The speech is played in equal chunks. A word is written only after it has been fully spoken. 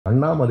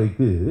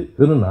அண்ணாமலைக்கு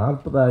வெறும்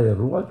 40,000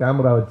 ரூபாய்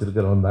கேமரா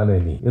வச்சிருக்கிறவன் தானே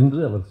நீ என்று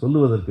அவர்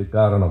சொல்லுவதற்கு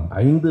காரணம்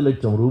 5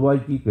 லட்சம்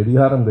ரூபாய்க்கு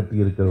கடிகாரம் கட்டி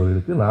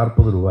இருக்கிறவர்களுக்கு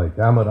 40 ரூபாய்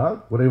கேமரா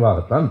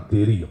குறைவாகத்தான்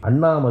தெரியும்.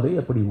 அண்ணாமலை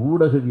அப்படி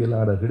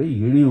ஊடகவியலாளர்களை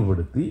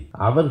இழிவுபடுத்தி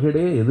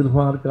அவர்களே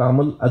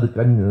எதிர்பார்க்காமல் அது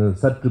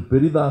சற்று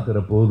பெரிதாகிற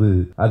போது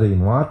அதை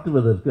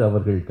மாற்றுவதற்கு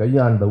அவர்கள்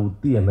கையாண்ட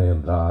உத்தி என்ன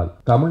என்றால்,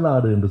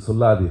 தமிழ்நாடு என்று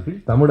சொல்லாதீர்கள்,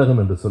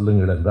 தமிழகம் என்று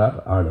சொல்லுங்கள் என்றார்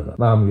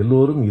ஆளுநர். நாம்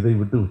எல்லோரும் இதை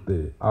விட்டுவிட்டு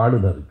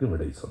ஆளுநருக்கு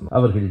விடை சொன்னோம்.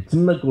 அவர்கள்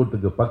சின்ன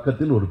கோட்டுக்கு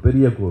பக்கத்தில் ஒரு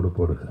பெரிய கோடு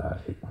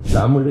போடுகிறார்கள்.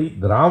 தமிழை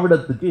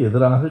திராவிடத்துக்கு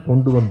எதிராக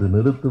கொண்டு வந்து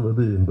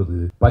நிறுத்துவது என்பது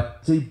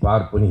பச்சை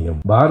பார்ப்பனியம்.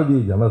 பாரதிய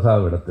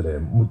ஜனதாவிடத்தில்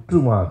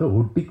முற்றுமாக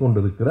ஒட்டி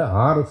கொண்டிருக்கிற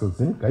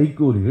RSSின்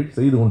கைகூலிகள்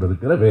செய்து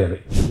கொண்டிருக்கிற வேலை.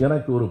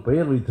 எனக்கு ஒரு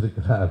பெயர்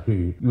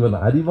வைத்திருக்கிறார்கள், இவன்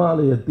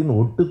அறிவாலயத்தின்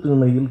ஒட்டு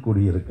திண்ணையில்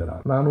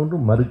கூடியிருக்கிறான். நான்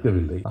ஒன்றும்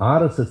மறுக்கவில்லை.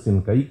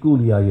 RSSின்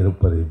கைகூலியாக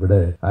இருப்பதை விட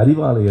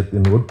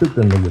அறிவாலயத்தின் ஒட்டு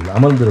திண்ணையில்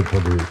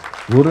அமர்ந்திருப்பது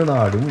ஒரு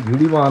நாடும்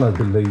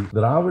இழிவானதில்லை.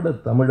 திராவிட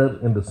தமிழர்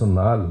என்று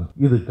சொன்னால்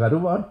இது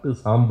கருவாட்டு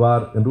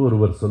சாம்பார் என்று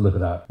ஒருவர்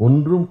சொல்லுகிறார்.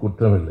 ஒன்றும்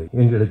குற்றமில்லை.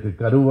 எங்களுக்கு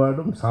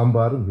கருவாடும்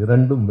சாம்பாரும்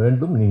இரண்டும்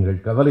வேண்டும்,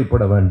 நீங்கள்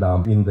கவலைப்பட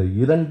வேண்டாம். இந்த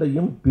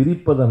இரண்டையும்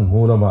பிரிப்பதன்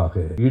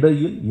மூலமாக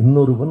இடையில்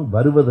இன்னொருவன்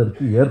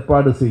வருவதற்கு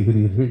ஏற்பாடு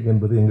செய்கிறீர்கள்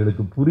என்பது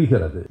எங்களுக்கு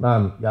புரிகிறது.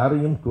 நான்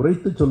யாரையும்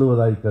குறைத்து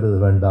சொல்லுவதாய் கருத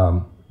வேண்டாம்.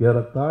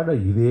 ஏறத்தாழ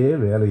இதே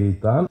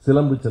வேலையைத்தான்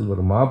சிலம்பு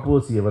செல்வர்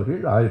மாப்போசி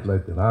அவர்கள்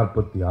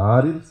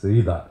 1946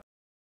 செய்தார்.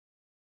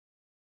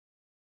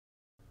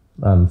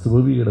 நான்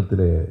சுபவி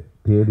இடத்திலே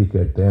தேதி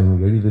கேட்டேன்,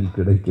 எளிதில்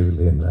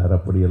கிடைக்கவில்லை என்றார்.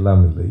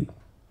 அப்படியெல்லாம் இல்லை.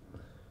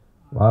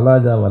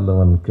 வாலாஜா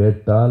வல்லவன்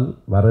கேட்டால்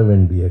வர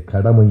வேண்டிய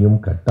கடமையும்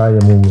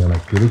கட்டாயமும்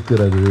எனக்கு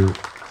இருக்கிறது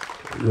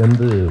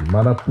என்று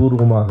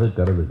மனப்பூர்வமாக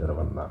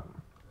கருதுகிறவன் நான்.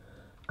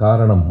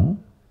 காரணம்,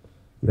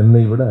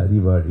 என்னை விட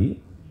அறிவாளி,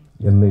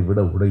 என்னை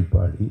விட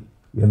உழைப்பாளி,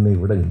 என்னை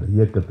விட இந்த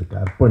இயக்கத்துக்கு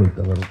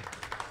அர்ப்பணித்தவர்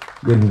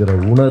என்கிற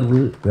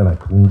உணர்வு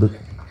எனக்கு உண்டு.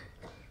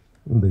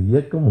 இந்த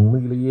இயக்கம்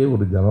உண்மையிலேயே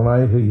ஒரு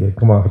ஜனநாயக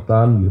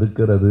இயக்கமாகத்தான்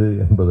இருக்கிறது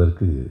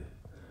என்பதற்கு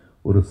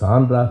ஒரு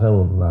சான்றாக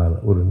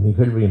ஒரு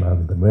நிகழ்வை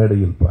நான் இந்த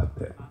மேடையில்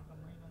பார்த்தேன்.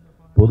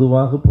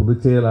 பொதுவாக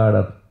பொதுச்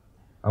செயலாளர்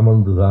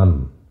அமர்ந்துதான்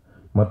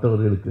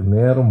மற்றவர்களுக்கு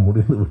நேரம்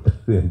முடிந்து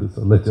விட்டது என்று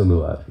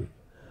சொல்லுவார்கள்.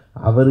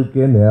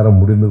 அவருக்கே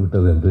நேரம் முடிந்து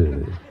விட்டது என்று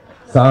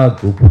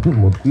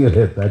கூப்பன்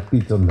முத்தியலை தட்டி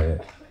சொன்ன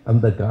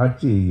அந்த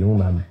காட்சியையும்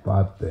நான்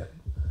பார்த்தேன்.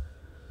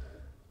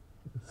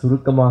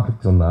 சுருக்கமாக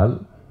சொன்னால்,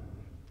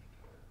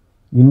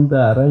 இந்த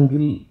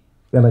அரங்கில்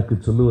எனக்கு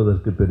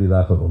சொல்லுவதற்கு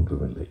பெரிதாக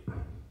ஒன்றுமில்லை.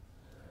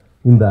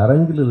 இந்த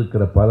அரங்கில்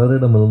இருக்கிற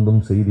பலரிடமிருந்தும்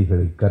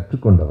செய்திகளை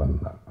கற்றுக்கொண்டவன்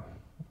நான்.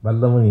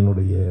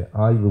 வல்லவனினுடைய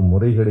ஆய்வு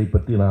முறைகளை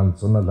பற்றி நான்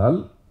சொன்னதால்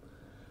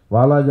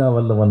வாலாஜா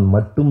வல்லவன்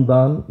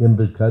மட்டும்தான்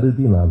என்று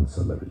கருதி நான்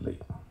சொல்லவில்லை.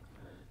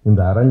 இந்த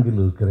அரங்கில்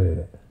இருக்கிற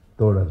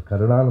தோழர்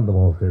கருணானந்தம்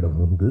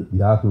அவர்களிடமிருந்து,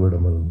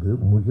 தியாகுவிடமிருந்து,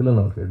 முகிலன்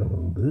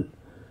அவர்களிடமிருந்து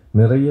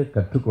நிறைய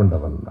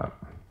கற்றுக்கொண்டவன் நான்.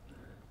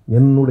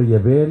 என்னுடைய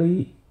வேலை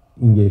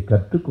இங்கே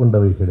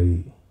கற்றுக்கொண்டவைகளை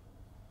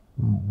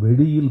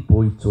வெளியில்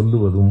போய்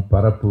சொல்லுவதும்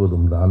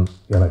பரப்புவதும் தான்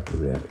எனக்கு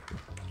வேலை.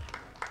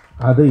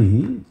 அதை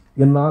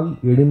என்னால்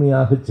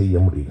எளிமையாக செய்ய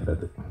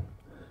முடிகிறது.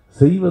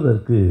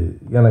 செய்வதற்கு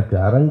எனக்கு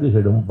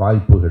அரங்குகளும்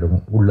வாய்ப்புகளும்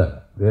உள்ளன,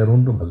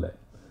 வேறொன்றும் அல்ல.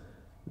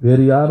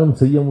 வேறு யாரும்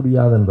செய்ய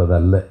முடியாது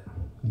என்பதல்ல.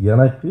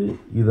 எனக்கு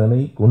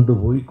இதனை கொண்டு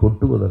போய்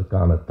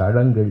கொட்டுவதற்கான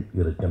தளங்கள்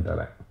இருக்கின்றன.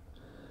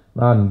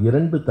 நான்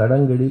 2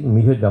 தளங்களில்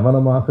மிக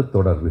கவனமாக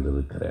தொடர்பில்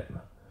இருக்கிறேன்.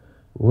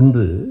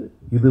 ஒன்று,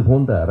 இது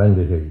போன்ற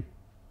அரங்குகள்,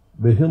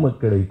 வெகு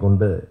மக்களை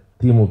கொண்ட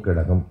திமுக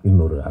கழகம்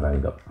இன்னொரு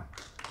அரங்கம்.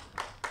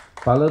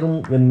 பலரும்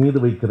என் மீது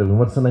வைக்கிற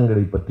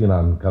விமர்சனங்களை பற்றி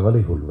நான்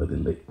கவலை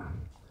கொள்வதில்லை.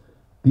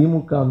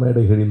 திமுக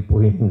மேடைகளில்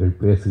போய் நீங்கள்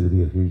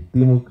பேசுகிறீர்கள்,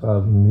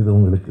 திமுகவின் மீது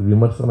உங்களுக்கு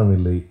விமர்சனம்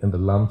இல்லை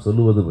என்றெல்லாம்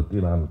சொல்லுவது பற்றி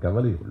நான்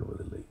கவலை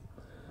கொள்வதில்லை.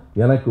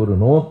 எனக்கு ஒரு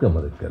நோக்கம்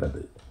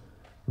இருக்கிறது.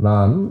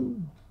 நான்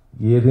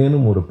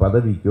ஏதேனும் ஒரு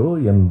பதவிக்கோ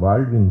என்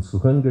வாழ்வின்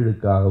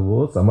சுகங்களுக்காகவோ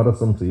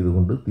சமரசம் செய்து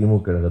கொண்டு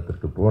திமுக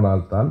கழகத்திற்கு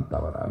போனால்தான்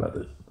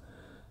தவறானது.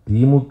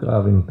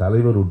 திமுகவின்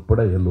தலைவர்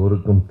உட்பட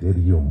எல்லோருக்கும்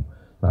தெரியும்,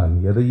 நான்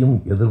எதையும்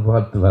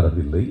எதிர்பார்த்து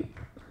வரவில்லை.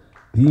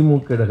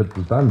 திமுக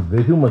கழகத்தில் தான்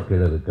வெகு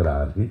மக்கள்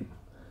இருக்கிறார்கள்.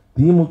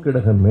 திமுக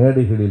கழக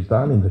மேடைகளில்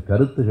தான் இந்த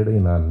கருத்துக்களை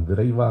நான்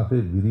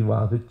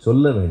விரிவாக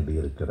சொல்ல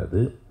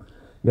வேண்டியிருக்கிறது.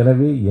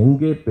 எனவே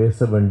எங்கே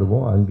பேச வேண்டுமோ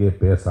அங்கே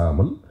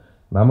பேசாமல்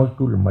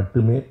நமக்குள்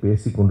மட்டுமே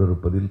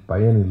பேசிக்கொண்டிருப்பதில்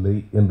பயனில்லை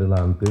என்று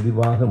நான்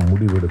தெளிவாக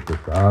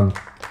முடிவெடுத்துத்தான்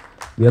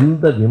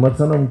எந்த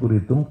விமர்சனம்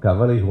குறித்தும்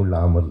கவலை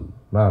கொள்ளாமல்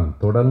நான்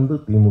தொடர்ந்து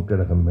திமுக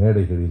கழக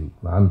மேடைகளில்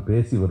நான்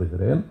பேசி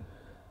வருகிறேன்.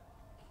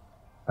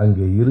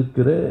 அங்கே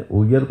இருக்கிற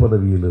உயர்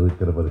பதவியில்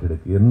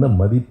இருக்கிறவர்களுக்கு என்ன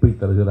மதிப்பை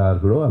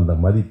தருகிறார்களோ அந்த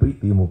மதிப்பை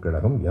திமுக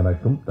கழகம்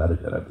எனக்கும்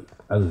தருகிறது.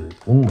 அது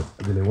உண்மை.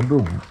 அதில்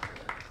ஒன்றும்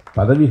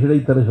பதவிகளை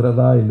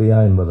தருகிறதா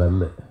இல்லையா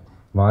என்பதல்ல.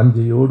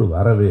 வாஞ்சையோடு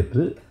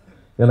வரவேற்று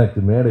எனக்கு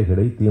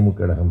மேடைகளை திமுக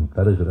கழகம்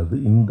தருகிறது.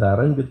 இந்த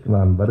அரங்கிற்கு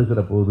நான் வருகிற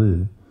போது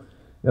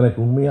எனக்கு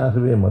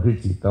உண்மையாகவே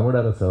மகிழ்ச்சி.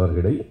 தமிழரசு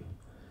அவர்களை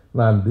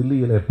நான்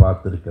தில்லியிலே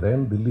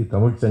பார்த்திருக்கிறேன். தில்லி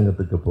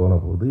தமிழ்ச்சங்கத்துக்கு போன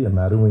போது என்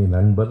அருமை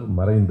நண்பர்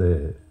மறைந்த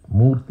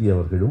மூர்த்தி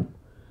அவர்களும்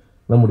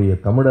நம்முடைய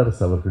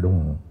தமிழரசு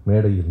அவர்களும்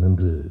மேடையில்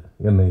நின்று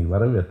என்னை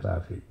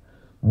வரவேற்றார்கள்.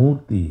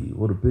 மூர்த்தி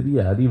ஒரு பெரிய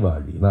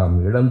அறிவாளி, நாம்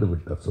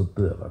இழந்துவிட்ட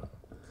சொத்து அவர்.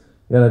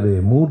 எனவே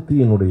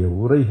மூர்த்தியினுடைய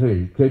உரைகள்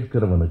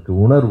கேட்கிறவனுக்கு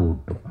உணர்வு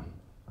ஊட்டும்.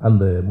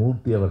 அந்த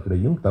மூர்த்தி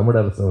அவர்களையும்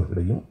தமிழரசு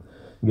அவர்களையும்,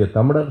 இங்கே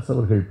தமிழரசு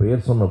அவர்கள்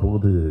பெயர் சொன்ன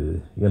போது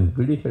என்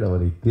விழிகள்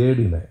அவரை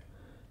தேடின.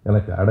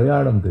 எனக்கு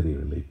அடையாளம்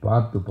தெரியவில்லை,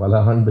 பார்த்து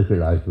பல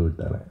ஆண்டுகள்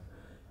ஆகிவிட்டன.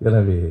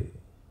 எனவே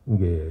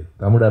இங்கே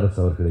தமிழரசு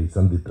அவர்களை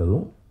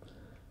சந்தித்ததும்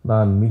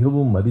நான்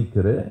மிகவும்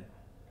மதிக்கிற,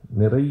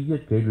 நிறைய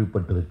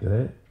கேள்விப்பட்டிருக்கிற,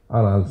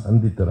 ஆனால்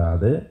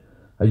சந்தித்தராத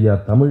ஐயா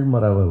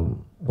தமிழ்மரவர்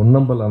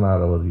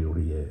பொன்னம்பலனார்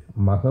அவர்களுடைய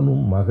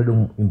மகனும்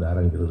மகளும் இந்த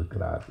அரங்கில்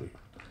இருக்கிறார்கள்.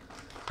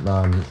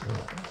 நான்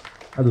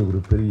அது ஒரு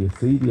பெரிய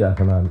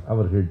செய்தியாக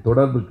அவர்கள்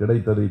தொடர்பு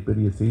கிடைத்ததை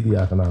பெரிய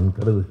செய்தியாக நான்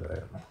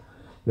கருதுகிறேன்.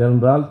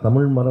 ஏனென்றால்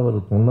தமிழ்மரவர்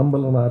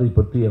பொன்னம்பலனாரை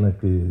பற்றி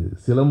எனக்கு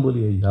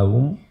சிலம்பொலி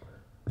ஐயாவும்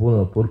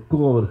பொற்கோ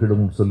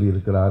அவர்களும்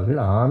சொல்லியிருக்கிறார்கள்.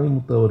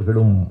 ஆணைமுத்து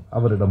அவர்களும்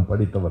அவரிடம்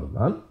படித்தவர்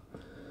தான்.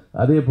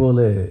 அதே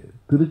போல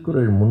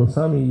திருக்குறள்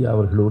முனுசாமி ஐயா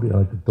அவர்களோடு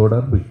எனக்கு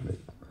தொடர்பு இல்லை.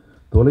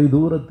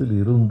 தொலைதூரத்தில்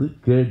இருந்து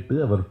கேட்டு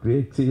அவர்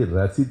பேச்சை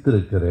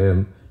ரசித்திருக்கிறேன்.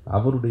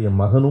 அவருடைய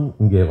மகனும்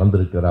இங்கே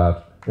வந்திருக்கிறார்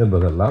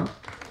என்பதெல்லாம்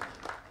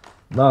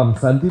நாம்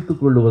சந்தித்து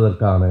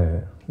கொள்வதற்கான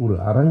ஒரு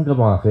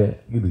அரங்கமாக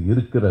இது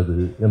இருக்கிறது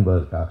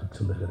என்பதற்காக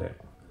சொல்லுகிறேன்.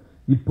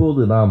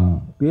 இப்போது நாம்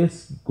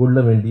பேசிக்கொள்ள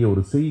வேண்டிய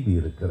ஒரு செய்தி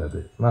இருக்கிறது.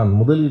 நான்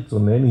முதலில்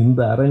சொன்னேன்,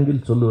 இந்த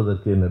அரங்கில்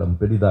சொல்லுவதற்கு என்னிடம்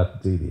பெரிதாக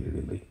செய்திகள்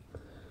இல்லை.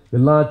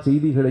 எல்லா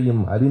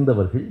செய்திகளையும்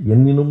அறிந்தவர்கள்,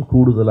 என்னினும்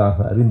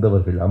கூடுதலாக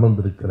அறிந்தவர்கள்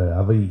அமர்ந்திருக்கிற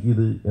அவை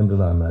இது என்று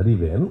நான்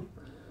அறிவேன்.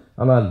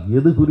 ஆனால்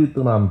எது குறித்து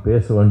நாம்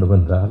பேச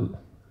வேண்டுமென்றால்,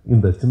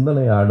 இந்த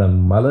சிந்தனையாளன்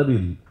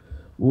மலரில்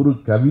ஒரு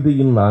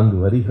கவிதையின் 4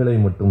 வரிகளை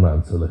மட்டும்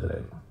நான்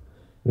சொல்லுகிறேன்.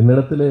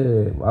 என்னிடத்திலே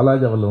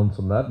வாலாஜவல்லவன்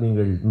சொன்னார்,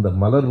 நீங்கள் இந்த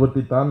மலர்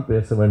பற்றித்தான்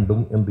பேச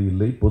வேண்டும் என்று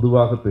இல்லை,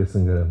 பொதுவாக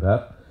பேசுங்கள்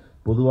என்றார்.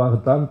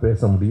 பொதுவாகத்தான்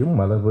பேச முடியும்,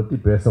 மலர் பற்றி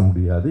பேச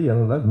முடியாது.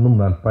 ஏனென்றால் இன்னும்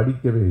நான்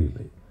படிக்கவே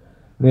இல்லை.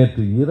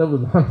 நேற்று இரவு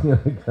தான்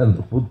எனக்கு அந்த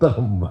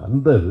புத்தகம்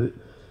வந்தது.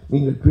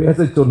 நீங்கள்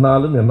பேச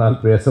சொன்னாலும்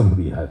என்னால் பேச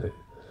முடியாது.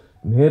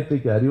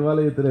 நேற்றைக்கு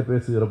அறிவாலயத்தில்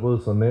பேசுகிற போது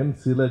சொன்னேன்,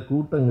 சில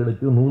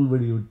கூட்டங்களுக்கு நூல்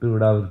வெளியிட்டு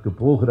விழாவிற்கு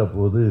போகிற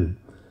போது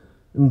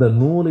இந்த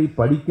நூலை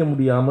படிக்க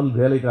முடியாமல்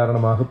வேலை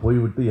காரணமாக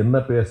போய்விட்டு என்ன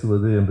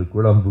பேசுவது என்று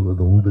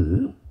குழம்புவது உண்டு.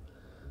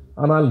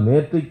 ஆனால்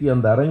நேற்றைக்கு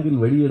அந்த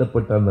அரங்கில்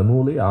வெளியிடப்பட்ட அந்த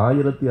நூலை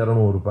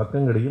 1600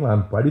 பக்கங்களையும்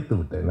நான் படித்து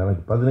விட்டேன்.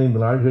 எனக்கு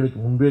 15 நாட்களுக்கு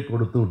முன்பே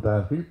கொடுத்து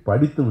விட்டார்கள்,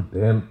 படித்து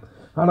விட்டேன்.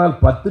 ஆனால்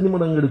 10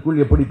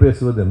 நிமிடங்களுக்குள் எப்படி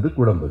பேசுவது என்று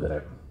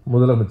குழம்புகிறேன்.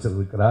 முதலமைச்சர்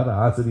இருக்கிறார்,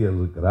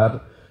 ஆசிரியர் இருக்கிறார்,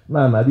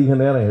 நான் அதிக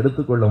நேரம்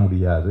எடுத்துக்கொள்ள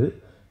முடியாது.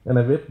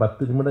 எனவே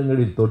 10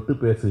 நிமிடங்களில் தொட்டு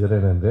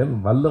பேசுகிறேன் என்றேன்.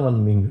 வல்லவன்,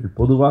 நீங்கள்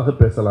பொதுவாக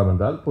பேசலாம்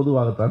என்றால்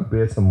பொதுவாகத்தான்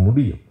பேச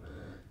முடியும்.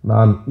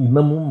 நான்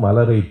இன்னமும்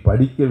மலரை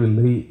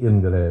படிக்கவில்லை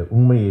என்கிற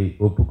உண்மையை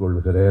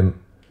ஒப்புக்கொள்கிறேன்.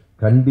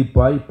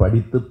 கண்டிப்பாய்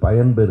படித்து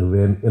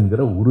பயன்பெறுவேன்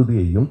என்கிற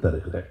உறுதியையும்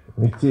தருகிறேன்.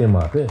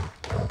 நிச்சயமாக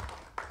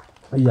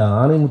ஐயா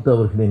ஆணைமுத்து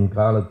அவர்களின்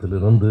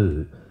காலத்திலிருந்து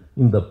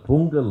இந்த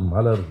பொங்கல்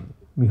மலர்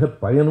மிக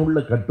பயனுள்ள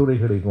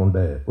கட்டுரைகளை கொண்ட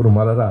ஒரு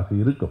மலராக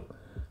இருக்கும்.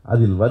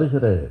 அதில்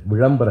வருகிற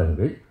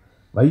விளம்பரங்கள்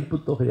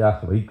வைப்புத்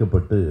தொகையாக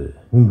வைக்கப்பட்டு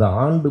இந்த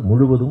ஆண்டு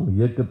முழுவதும்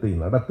இயக்கத்தை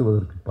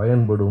நடத்துவதற்கு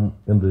பயன்படும்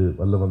என்று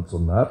வல்லவன்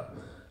சொன்னார்.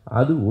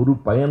 அது ஒரு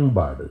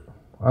பயன்பாடு.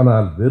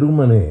 ஆனால்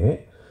வெறுமனே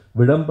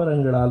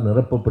விளம்பரங்களால்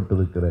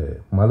நிரப்பப்பட்டிருக்கிற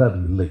மலர்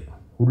இல்லை.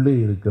 உள்ளே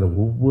இருக்கிற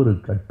ஒவ்வொரு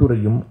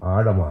கட்டுரையும்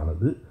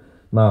ஆழமானது,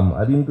 நாம்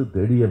அறிந்து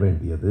தெரிய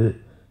வேண்டியது.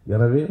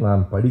 எனவே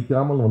நான்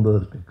படிக்காமல்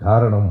வந்ததற்கு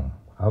காரணம்,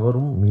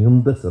 அவரும்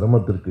மிகுந்த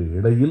சிரமத்திற்கு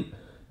இடையில்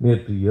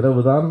நேற்று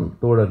இரவுதான்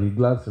தோழர்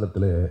இக்லாஸ்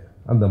இடத்துல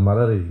அந்த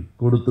மலரை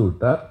கொடுத்து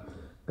விட்டார்.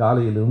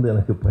 காலையிலிருந்து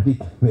எனக்கு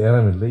படிக்க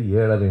நேரமில்லை.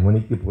 7:30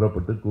 மணிக்கு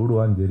புறப்பட்டு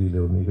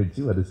கூடுவாஞ்சேரியில் ஒரு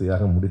நிகழ்ச்சி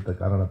வரிசையாக முடித்த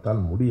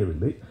காரணத்தால்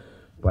முடியவில்லை.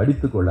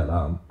 படித்து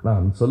கொள்ளலாம்.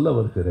 நான் சொல்ல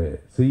வருகிற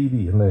செய்தி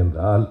என்ன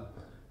என்றால்,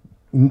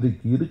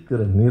 இன்றைக்கு இருக்கிற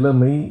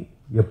நிலைமை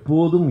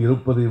எப்போதும்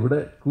இருப்பதை விட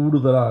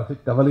கூடுதலாக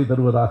கவலை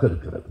தருவதாக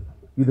இருக்கிறது.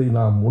 இதை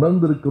நாம்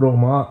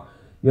உணர்ந்திருக்கிறோமா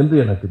என்று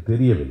எனக்கு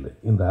தெரியவில்லை.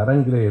 இந்த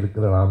அரங்கிலே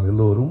இருக்கிற நாம்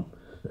எல்லோரும்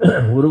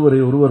ஒருவரை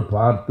ஒருவர்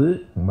பார்த்து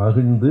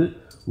மகிழ்ந்து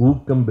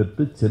ஊக்கம்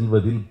பெற்று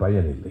செல்வதில்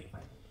பயனில்லை.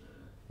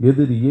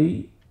 எதிரியை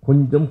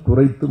கொஞ்சம்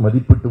குறைத்து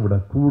மதிப்பிட்டு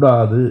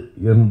விடக்கூடாது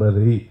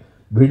என்பதை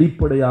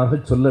வெளிப்படையாக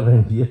சொல்ல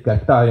வேண்டிய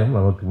கட்டாயம்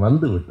நமக்கு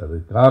வந்துவிட்டது.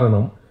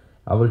 காரணம்,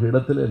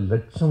 அவர்களிடத்தில்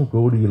லட்சம்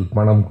கோடியில்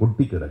பணம்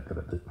கொட்டி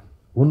கிடக்கிறது.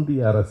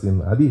 ஒன்றிய அரசின்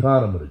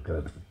அதிகாரம்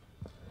இருக்கிறது.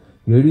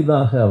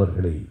 எளிதாக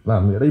அவர்களை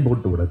நாம் எடை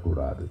போட்டு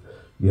விடக்கூடாது.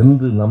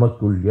 என்று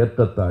நமக்குள்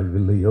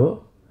ஏற்றத்தாழ்வில்லையோ,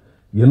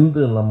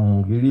 என்று நம்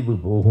இழிவு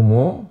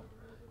போகுமோ,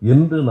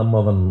 என்று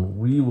நம்மவன்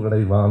உய்வு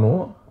அடைவானோ,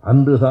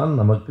 அன்றுதான்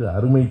நமக்கு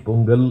அருமை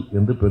பொங்கல்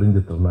என்று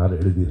பெருஞ்சித்திரனார்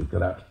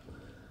எழுதியிருக்கிறார்.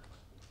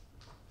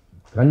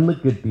 கண்ணு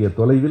கெட்டிய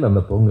தொலைவில்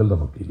அந்த பொங்கல்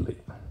நமக்கு இல்லை.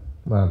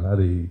 நான்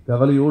அதை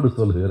கவலையோடு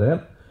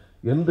சொல்கிறேன்.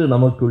 என்று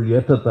நமக்குள்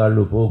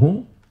ஏற்றத்தாழ்வு போகும்,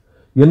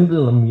 என்று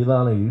நம்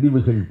மீதான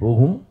இழிவுகள்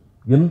போகும்,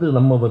 என்று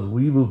நம்மவர்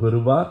உய்வு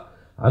பெறுவார்,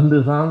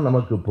 அன்றுதான்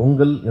நமக்கு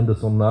பொங்கல் என்று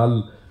சொன்னால்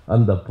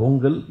அந்த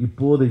பொங்கல்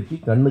இப்போதைக்கு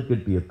கண்ணு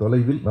கெட்டிய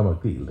தொலைவில்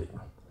நமக்கு இல்லை.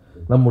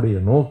 நம்முடைய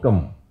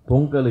நோக்கம்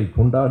பொங்கலை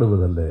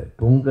கொண்டாடுவதல்ல,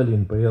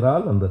 பொங்கலின்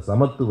பெயரால் அந்த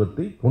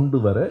சமத்துவத்தை கொண்டு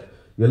வர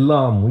எல்லா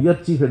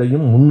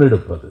முயற்சிகளையும்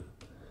முன்னெடுப்பது.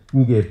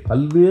 இங்கே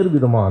பல்வேறு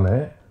விதமான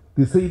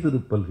திசை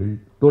திருப்பல்கள்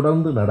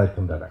தொடர்ந்து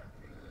நடக்கின்றன.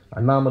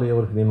 அண்ணாமலை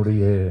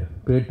அவர்களினுடைய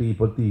பேட்டியை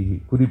பற்றி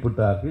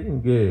குறிப்பிட்டார்கள்.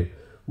 இங்கே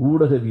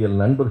ஊடகவியல்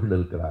நண்பர்கள்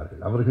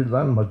இருக்கிறார்கள்,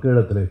 அவர்கள்தான்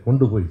மக்களிடத்தில்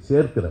கொண்டு போய்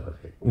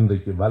சேர்க்கிறவர்கள்.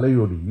 இன்றைக்கு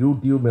வலையொலி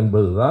யூடியூப்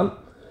என்பதுதான்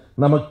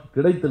நமக்கு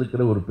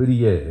கிடைத்திருக்கிற ஒரு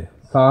பெரிய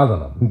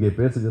சாதனம். இங்கே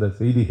பேசுகிற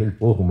செய்திகள்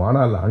போகும்.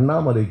 ஆனால்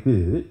அண்ணாமலைக்கு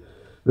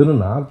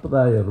வெறும்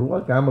 40,000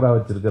 ரூபாய் கேமரா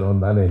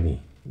வச்சிருக்கிறவன் தானே நீ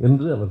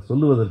என்று அவர்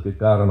சொல்லுவதற்கு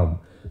காரணம்,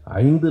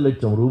 5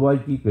 லட்சம்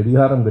ரூபாய்க்கு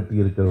கடிகாரம்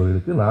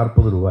கட்டியிருக்கிறவர்களுக்கு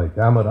 40 ரூபாய்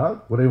கேமரா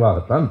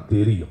குறைவாகத்தான்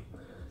தெரியும்.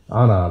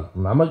 ஆனால்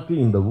நமக்கு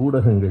இந்த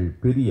ஊடகங்கள்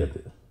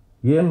பெரியது.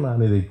 ஏன்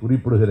நான் இதை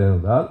குறிப்பிடுகிறேன்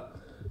என்றால்,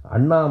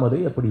 அண்ணாமலை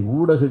அப்படி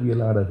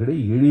ஊடகவியலாளர்களை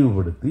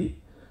இழிவுபடுத்தி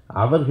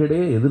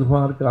அவர்களே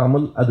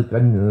எதிர்பார்க்காமல் அது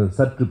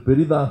சற்று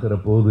பெரிதாகிற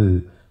போது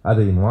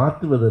அதை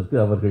மாற்றுவதற்கு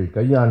அவர்கள்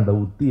கையாண்ட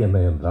உத்தி என்ன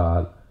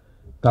என்றால்,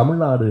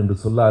 தமிழ்நாடு என்று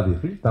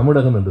சொல்லாதீர்கள்,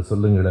 தமிழகம் என்று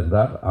சொல்லுங்கள்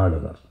என்றார்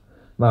ஆளுநர்.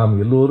 நாம்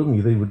எல்லோரும்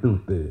இதை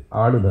விட்டுவிட்டு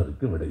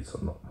ஆளுநருக்கு விடை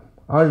சொன்னோம்.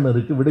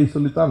 ஆளுநருக்கு விடை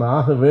சொல்லித்தான்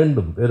ஆக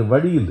வேண்டும், வேறு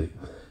வழி இல்லை.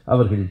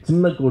 அவர்கள்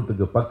சின்ன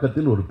கோட்டுக்கு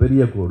பக்கத்தில் ஒரு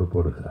பெரிய கோடு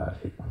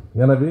போடுகிறார்கள்.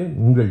 எனவே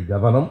உங்கள்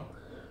கவனம்,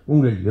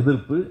 உங்கள்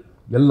எதிர்ப்பு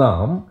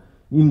எல்லாம்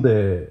இந்த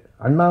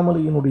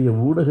அண்ணாமலையினுடைய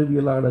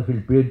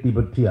ஊடகவியலாளர்கள் பேட்டி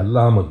பற்றி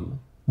அல்லாமல்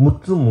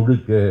முற்றும்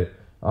முழுக்க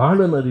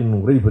ஆளுநரின்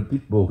உரை பற்றி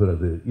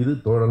போகிறது. இது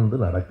தொடர்ந்து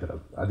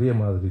நடக்கிறது. அதே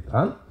மாதிரி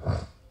தான்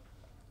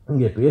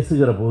இங்கே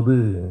பேசுகிற போது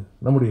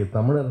நம்முடைய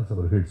தமிழரசு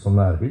அவர்கள்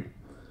சொன்னார்கள்,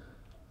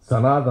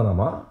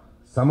 சனாதனமா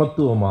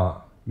சமத்துவமா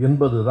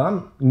என்பதுதான்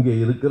இங்கே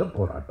இருக்கிற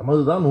போராட்டம்.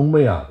 அதுதான்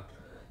உண்மையாகும்.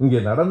 இங்கே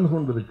நடந்து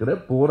கொண்டிருக்கிற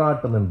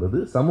போராட்டம் என்பது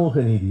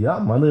சமூக நீதியா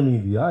மனு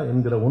நீதியா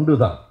என்கிற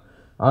ஒன்றுதான்.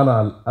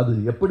 ஆனால் அது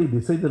எப்படி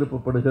திசை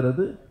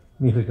திருப்பப்படுகிறது?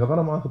 மிக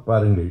கவனமாக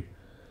பாருங்கள்.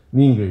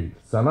 நீங்கள்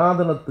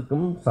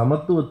சனாதனத்துக்கும்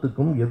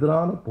சமத்துவத்துக்கும்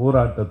எதிரான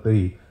போராட்டத்தை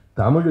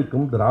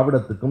தமிழுக்கும்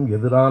திராவிடத்துக்கும்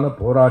எதிரான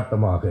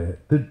போராட்டமாக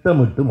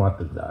திட்டமிட்டு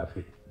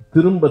மாற்றுகிறார்கள்.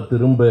 திரும்ப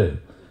திரும்ப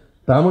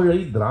தமிழை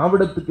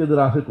திராவிடத்துக்கு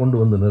எதிராக கொண்டு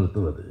வந்து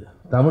நிறுத்துவது,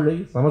 தமிழை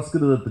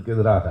சமஸ்கிருதத்துக்கு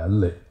எதிராக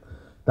அல்ல,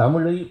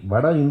 தமிழை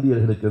வட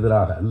இந்தியர்களுக்கு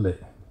எதிராக அல்ல,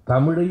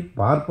 தமிழை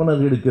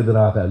பார்ப்பனர்களுக்கு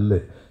எதிராக அல்ல,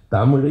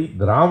 தமிழை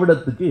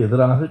திராவிடத்துக்கு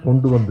எதிராக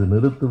கொண்டு வந்து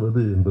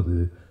நிறுத்துவது என்பது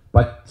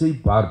பச்சை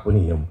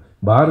பார்ப்பனியம்.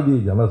 பாரதிய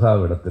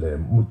ஜனதாவிடத்தில்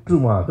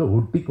முற்றுமாக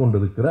ஒட்டி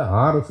கொண்டிருக்கிற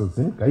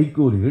RSSின்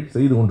கைக்கூலிகள்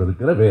செய்து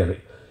கொண்டிருக்கிற வேலை.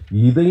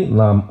 இதை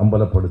நாம்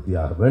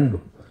அம்பலப்படுத்தியாக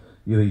வேண்டும்.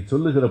 இதை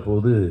சொல்லுகிற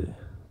போது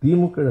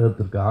திமுக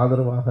கழகத்திற்கு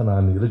ஆதரவாக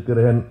நான்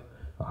இருக்கிறேன்.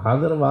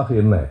 ஆதரவாக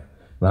என்ன,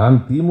 நான்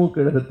திமுக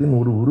கழகத்தின்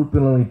ஒரு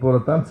உறுப்பினரை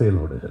போலத்தான்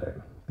செயல்படுகிறேன்.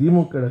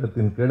 திமுக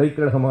கழகத்தின்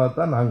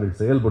கிளைக்கழகமாகத்தான் நாங்கள்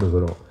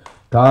செயல்படுகிறோம்.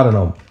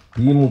 காரணம்,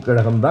 திமுக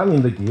கழகம்தான்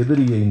இன்றைக்கு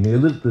எதிரியை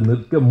எதிர்த்து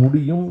நிற்க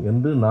முடியும்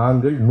என்று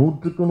நாங்கள்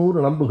 100க்கு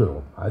 100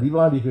 நம்புகிறோம்.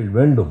 அறிவாளிகள்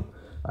வேண்டும்.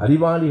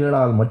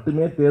 அறிவாளிகளால்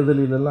மட்டுமே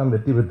தேர்தலில் எல்லாம்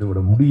வெற்றி பெற்றுவிட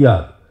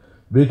முடியாது.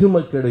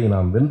 வெகுமக்களை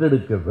நாம்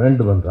வென்றெடுக்க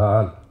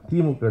வேண்டுமென்றால்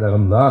திமுக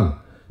கழகம்தான்.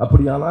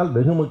 அப்படியானால்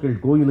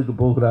வெகுமக்கள் கோயிலுக்கு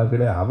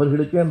போகிறார்களே,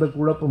 அவர்களுக்கே அந்த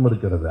குழப்பம்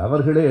இருக்கிறது.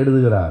 அவர்களே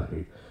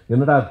எழுதுகிறார்கள்,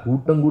 என்னடா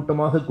கூட்டம்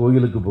கூட்டமாக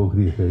கோயிலுக்கு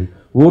போகிறீர்கள்,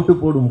 ஓட்டு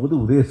போடும்போது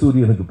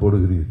உதயசூரியனுக்கு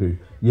போடுகிறீர்கள்,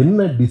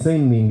 என்ன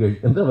டிசைன் நீங்கள்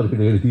என்று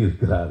அவர்கள்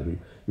எழுதியிருக்கிறார்கள்.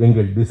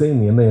 எங்கள்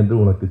டிசைன் என்ன என்று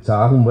உனக்கு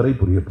சாகும் வரை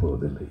புரிய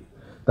போவதில்லை.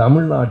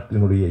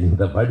 தமிழ்நாட்டினுடைய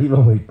இந்த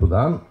வடிவமைப்பு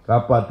தான்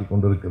காப்பாற்றி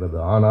கொண்டிருக்கிறது.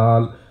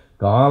 ஆனால்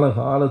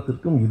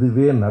காலகாலத்திற்கும்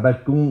இதுவே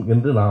நடக்கும்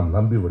என்று நாம்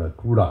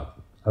நம்பிவிடக்கூடாது.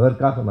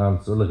 அதற்காக நான்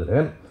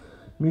சொல்லுகிறேன்,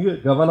 மிக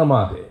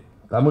கவனமாக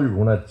தமிழ்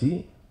உணர்ச்சி,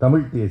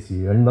 தமிழ்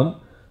தேசிய எண்ணம்,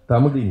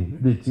 தமிழின்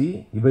எழுச்சி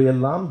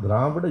இவையெல்லாம்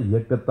திராவிட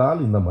இயக்கத்தால்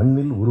இந்த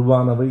மண்ணில்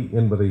உருவானவை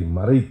என்பதை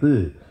மறைத்து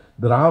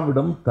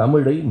திராவிடம்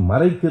தமிழை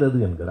மறைக்கிறது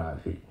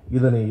என்கிறார்கள்.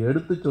 இதனை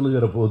எடுத்துச்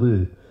சொல்லுகிற போது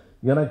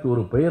எனக்கு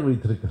ஒரு பெயர்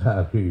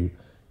வைத்திருக்கிறார்கள்,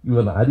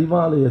 இவன்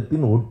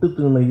அறிவாலயத்தின் ஒட்டு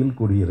திண்ணையில்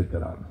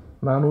கூடியிருக்கிறான்.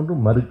 நான்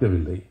ஒன்றும்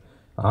மறுக்கவில்லை.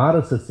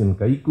 RSSின்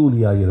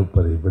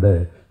கைக்கூலியாயிருப்பதை விட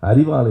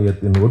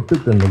அறிவாலயத்தின் ஒட்டு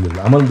திண்ணையில்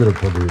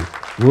அமர்ந்திருப்பது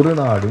ஒரு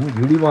நாடும்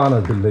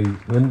இழிவானதில்லை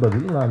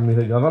என்பதில் நான்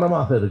மிக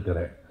கவனமாக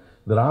இருக்கிறேன்.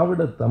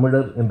 திராவிட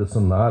தமிழர் என்று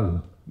சொன்னால்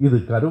இது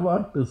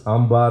கருவாட்டு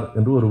சாம்பார்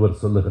என்று ஒருவர்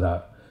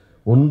சொல்லுகிறார்.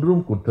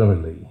 ஒன்றும்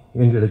குற்றமில்லை.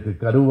 எங்களுக்கு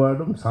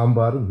கருவாடும்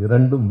சாம்பாரும்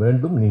இரண்டும்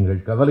வேண்டும்,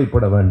 நீங்கள்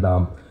கவலைப்பட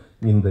வேண்டாம்.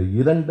 இந்த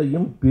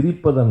இரண்டையும்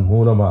பிரிப்பதன்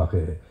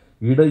மூலமாக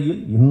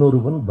இடையில்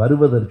இன்னொருவன்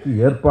வருவதற்கு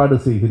ஏற்பாடு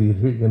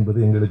செய்கிறீர்கள் என்பது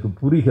எங்களுக்கு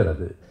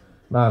புரிகிறது.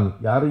 நான்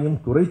யாரையும்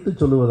குறைத்து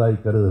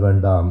சொல்லுவதாய் கருத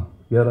வேண்டாம்.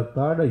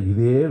 ஏறத்தாழ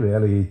இதே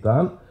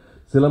வேலையைத்தான்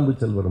சிலம்பு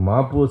செல்வர்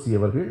மாப்போசி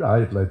அவர்கள்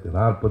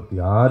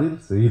 1946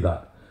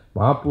 செய்தார்.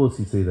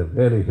 மாப்போசி செய்த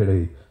வேலைகளை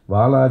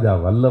வாலாஜா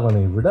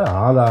வல்லவனை விட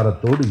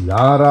ஆதாரத்தோடு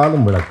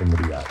யாராலும் விளக்க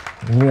முடியாது.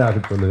 உண்மையாக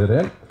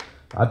சொல்லுகிறேன்,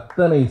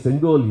 அத்தனை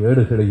செங்கோல்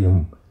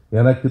ஏடுகளையும்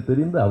எனக்கு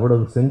தெரிந்த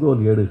அவ்வளவு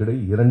செங்கோல் ஏடுகளை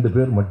 2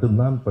 பேர்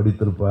மட்டும்தான்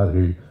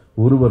படித்திருப்பார்கள்.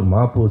 ஒருவர்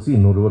மாப்போசி,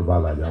 இன்னொருவர்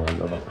வாலாஜா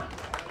வல்லவன்.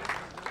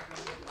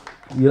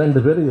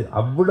 2 பேர்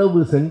அவ்வளவு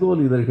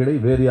செங்கோல் இதழ்களை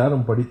வேறு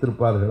யாரும்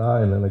படித்திருப்பார்களா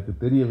என்று எனக்கு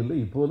தெரியவில்லை.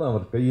 இப்போது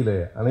அவர் கையில்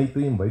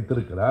அனைத்தையும்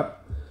வைத்திருக்கிறார்.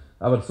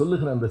 அவர்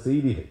சொல்லுகிற அந்த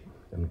செய்திகள்,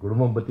 என்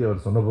குடும்பம் பற்றி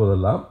அவர் சொன்ன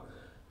போதெல்லாம்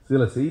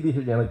சில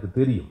செய்திகள் எனக்கு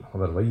தெரியும்.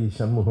 அவர் வை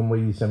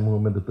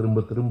சண்முகம் என்று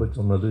திரும்ப திரும்ப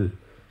சொன்னது,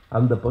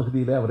 அந்த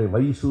பகுதியில் அவரை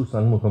வைசு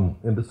சண்முகம்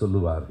என்று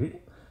சொல்லுவார்கள்.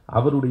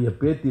 அவருடைய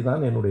பேத்தி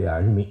தான் என்னுடைய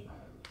அண்ணி.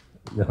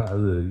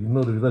 அது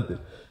இன்னொரு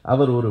விதத்தில்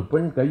அவர் ஒரு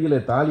பெண்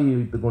கையில் தாலியை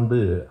வைத்துக்கொண்டு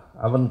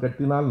அவன்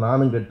கட்டினால்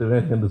நானும்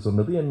கட்டுவேன் என்று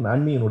சொன்னது என்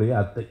அண்ணியினுடைய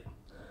அத்தை.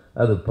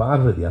 அது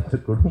பார்வதி. அந்த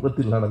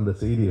குடும்பத்தில் நடந்த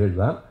செய்திகள்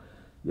தான்.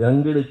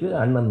 எங்களுக்கு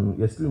அண்ணன்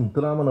எஸ்பி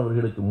முத்துராமன்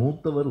அவர்களுக்கு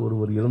மூத்தவர்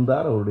ஒருவர்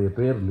இருந்தார். அவருடைய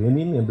பெயர்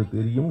லெனின் என்று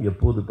தெரியும்.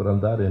 எப்போது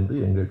பிறந்தார் என்று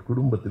எங்கள்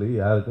குடும்பத்திலேயே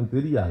யாருக்கும்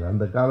தெரியாது.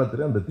 அந்த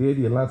காலத்தில் அந்த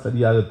தேதியெல்லாம்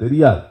சரியாக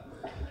தெரியாது.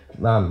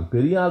 நான்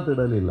பெரியார்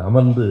திடலில்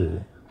அமர்ந்து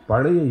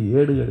பழைய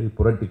ஏடுகளை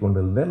புரட்டி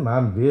கொண்டிருந்தேன்.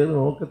 நான் வேறு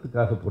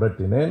நோக்கத்துக்காக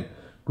புரட்டினேன்.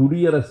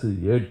 குடியரசு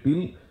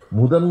ஏட்டில்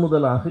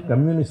முதலாக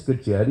கம்யூனிஸ்ட்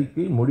கட்சி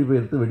அறிக்கை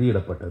மொழிபெயர்த்து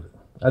வெளியிடப்பட்டது.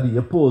 அது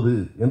எப்போது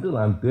என்று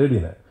நான்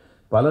தேடினேன்.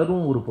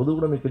 பலரும் ஒரு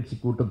பொதுவுடைமை கட்சி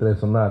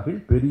கூட்டத்தில் சொன்னார்கள்,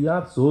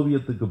 பெரியார்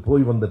சோவியத்துக்கு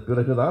போய் வந்த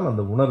பிறகுதான்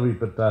அந்த உணர்வை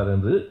பெற்றார்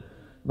என்று.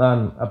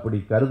 நான் அப்படி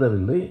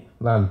கருதவில்லை.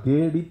 நான்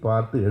தேடி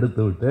பார்த்து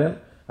எடுத்து விட்டேன்.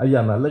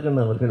 ஐயா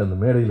நல்லகண்ணன் அவர்கள் அந்த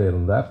மேடையில்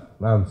இருந்தார்.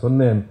 நான்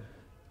சொன்னேன்,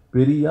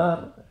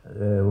 பெரியார்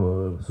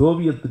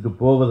சோவியத்துக்கு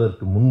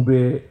போவதற்கு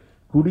முன்பே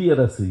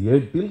குடியரசு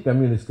ஏட்டில்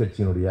கம்யூனிஸ்ட்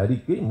கட்சியினுடைய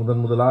அறிக்கை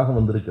முதலாக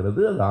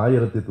வந்திருக்கிறது. அது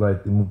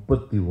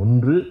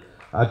 1931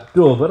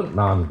 அக்டோபர்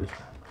 4.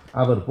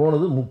 அவர்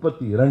போனது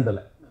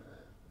 32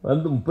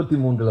 வந்து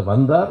 33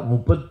 வந்தார்.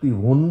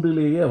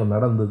 31 அவர்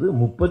நடந்தது.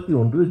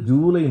 31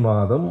 ஜூலை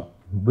மாதம்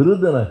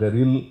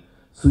விருதுநகரில்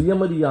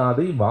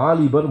சுயமரியாதை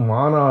வாலிபர்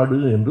மாநாடு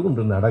என்று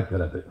ஒன்று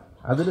நடக்கிறது.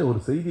 அதில் ஒரு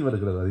செய்தி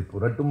வருகிறது. அதை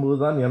புரட்டும்போது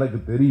தான் எனக்கு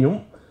தெரியும்.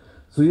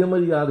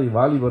 சுயமரியாதை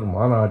வாலிபர்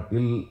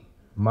மாநாட்டில்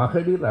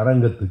மகளிர்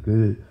அரங்கத்துக்கு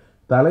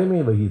தலைமை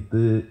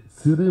வகித்து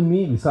சிறுமி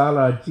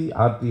விசாலாட்சி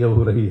ஆற்றிய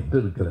உரை என்று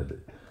இருக்கிறது.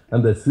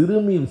 அந்த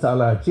சிறுமி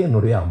விசாலாட்சி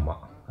என்னுடைய அம்மா.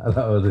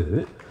 அதாவது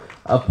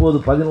அப்போது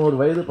 11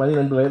 வயது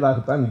 12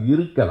 வயதாகத்தான்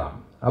இருக்கலாம்.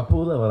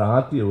 அப்போது அவர்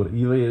ஆற்றிய உரை.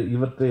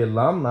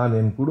 இவற்றையெல்லாம் நான்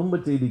என் குடும்ப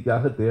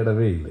செய்திக்காக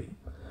தேடவே இல்லை.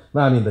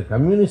 நான் இந்த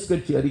கம்யூனிஸ்ட்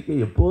கட்சி அறிக்கை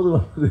எப்போது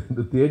வந்தது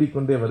என்று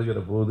தேடிக்கொண்டே வருகிற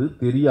போது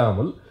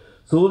தெரியாமல்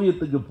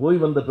சோவியத்துக்கு போய்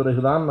வந்த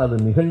பிறகுதான் அது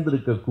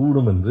நிகழ்ந்திருக்க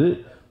கூடும் என்று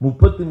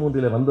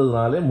 33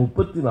 வந்ததுனாலே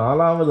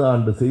 34வது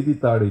ஆண்டு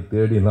செய்தித்தாளை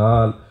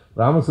தேடினால்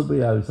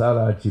ராமசுப்பையா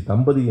விசாலாட்சி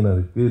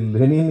தம்பதியினருக்கு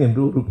லெனின்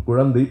என்று ஒரு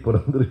குழந்தை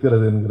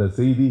பிறந்திருக்கிறது என்கிற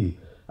செய்தி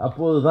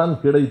அப்போதுதான்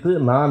கிடைத்து,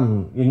 நான்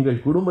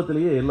எங்கள்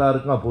குடும்பத்திலேயே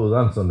எல்லாருக்கும்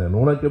அப்போதுதான் சொன்னேன்,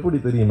 உனக்கு எப்படி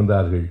தெரியும்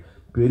என்றார்கள்.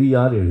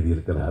 பெரியார்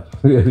எழுதியிருக்கிறார்.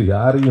 வேறு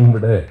யாரையும்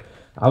விட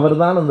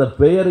அவர்தான் அந்த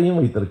பெயரையும்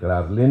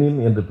வைத்திருக்கிறார். லெனின்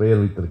என்று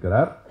பெயர்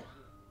வைத்திருக்கிறார்.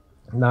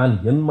 நான்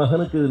என்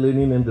மகனுக்கு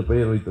லெனின் என்று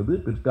பெயர் வைத்தது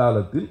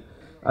பிற்காலத்தில்.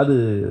 அது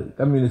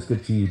கம்யூனிஸ்ட்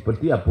கட்சியை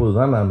பற்றி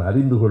அப்போதுதான் நான்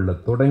அறிந்து கொள்ள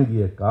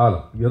தொடங்கிய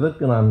காலம்.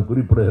 எதற்கு நான்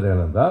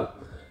குறிப்பிடுகிறேன் என்றால்,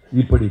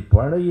 இப்படி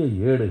பழைய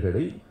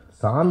ஏடுகளை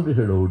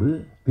சான்றுகளோடு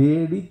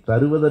தேடி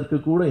தருவதற்கு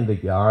கூட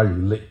இன்றைக்கு ஆள்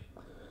இல்லை.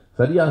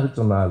 சரியாக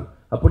சொன்னால்,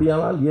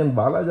 அப்படியானால் ஏன்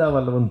பாலாஜா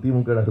வல்லவன்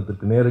திமுக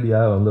கழகத்திற்கு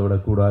நேரடியாக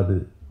வந்துவிடக்கூடாது?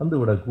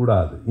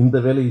 இந்த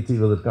வேலையை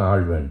செய்வதற்கு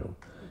ஆள் வேண்டும்.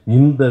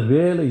 இந்த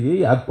வேலையை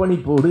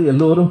அர்ப்பணிப்போடு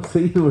எல்லோரும்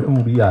செய்துவிட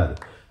முடியாது.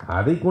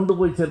 அதை கொண்டு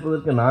போய்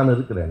சேர்ப்பதற்கு நான்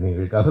இருக்கிறேன்,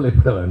 நீங்கள்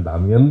கவலைப்பட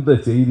வேண்டாம். எந்த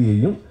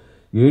செய்தியையும்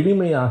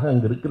எளிமையாக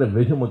அங்கு இருக்கிற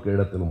வெகு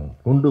மக்களிடத்திலும்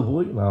கொண்டு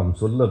போய் நாம்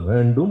சொல்ல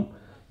வேண்டும்.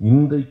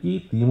 இன்றைக்கு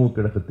திமுக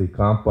கழகத்தை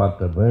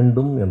காப்பாற்ற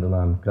வேண்டும் என்று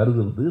நான்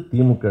கருதுவது,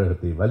 திமுக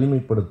கழகத்தை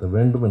வலிமைப்படுத்த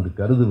வேண்டும் என்று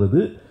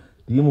கருதுவது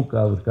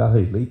திமுகவிற்காக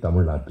இல்லை,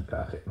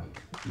 தமிழ்நாட்டுக்காக,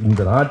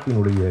 இந்த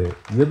நாட்டினுடைய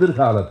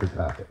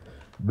எதிர்காலத்துக்காக.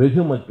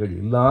 வெகு மக்கள்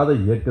இல்லாத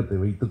இயக்கத்தை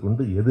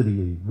வைத்துக்கொண்டு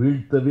எதிரியை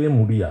வீழ்த்தவே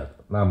முடியாது.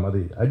 நாம்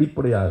அதை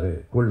அடிப்படையாக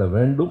கொள்ள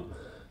வேண்டும்.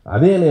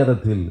 அதே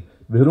நேரத்தில்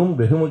வெறும்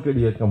வெகுமக்கள்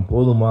இயக்கம்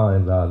போதுமா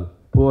என்றால்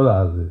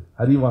போதாது.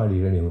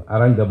 அறிவாளிகளின்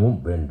அரங்கமும்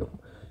வேண்டும்.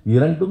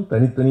 இரண்டும்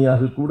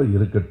தனித்தனியாக கூட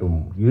இருக்கட்டும்,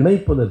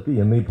 இணைப்பதற்கு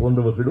என்னை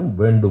போன்றவர்களும்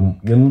வேண்டும்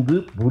என்று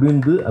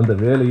புரிந்து அந்த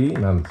வேலையை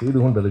நான் செய்து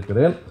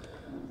கொண்டிருக்கிறேன்.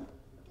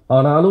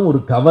 ஆனாலும் ஒரு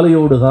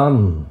கவலையோடு தான்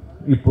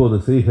இப்போது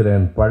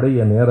செய்கிறேன்.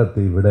 பழைய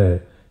நேரத்தை விட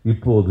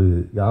இப்போது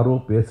யாரோ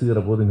பேசுகிற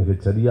போது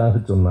மிகச் சரியாக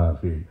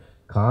சொன்னார்கள்,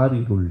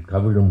 காரிருள்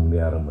கவிழும்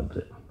நேரம்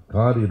என்று.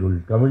 காரிருள்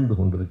கவிழ்ந்து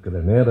கொண்டிருக்கிற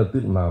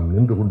நேரத்தில் நாம்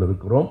நின்று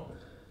கொண்டிருக்கிறோம்.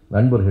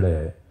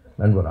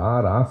 நண்பர்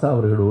ஆர் ஆசா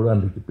அவர்களோடு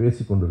அன்றைக்கு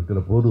பேசி கொண்டிருக்கிற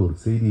போது ஒரு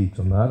செய்தியை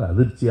சொன்னார்,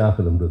 அதிர்ச்சியாக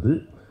இருந்தது.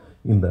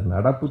 இந்த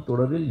நடப்பு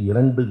தொடரில்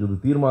 2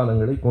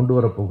 தீர்மானங்களை கொண்டு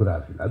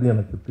வரப்போகிறார்கள், அது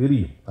எனக்கு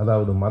தெரியும்.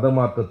 அதாவது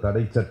மதமாற்ற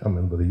தடை சட்டம்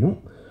என்பதையும்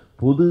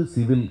பொது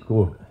சிவில்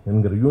கோட்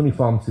என்கிற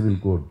யூனிஃபார்ம்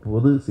சிவில் கோட்,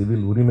 பொது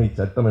சிவில் உரிமை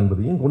சட்டம்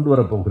என்பதையும் கொண்டு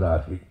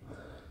வரப்போகிறார்கள்.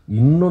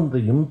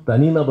 இன்னொன்றையும்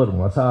தனிநபர்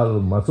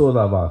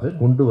மசோதாவாக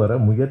கொண்டு வர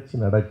முயற்சி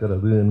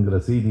நடக்கிறது என்கிற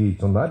செய்தியை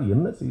சொன்னார்.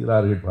 என்ன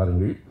செய்கிறார்கள்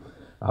பாருங்கள்.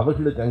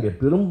 அவர்களுக்கு அங்கே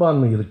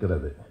பெரும்பான்மை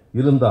இருக்கிறது.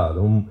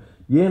 இருந்தாலும்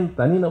ஏன்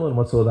தனிநபர்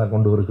மசோதா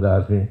கொண்டு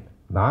வருகிறார்கள்?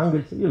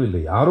 நாங்கள்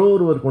செய்யவில்லை, யாரோ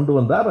ஒருவர் கொண்டு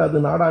வந்தார், அது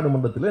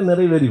நாடாளுமன்றத்தில்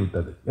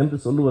நிறைவேறிவிட்டது என்று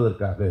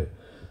சொல்லுவதற்காக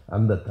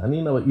அந்த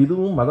தனிநபர்,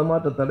 இதுவும்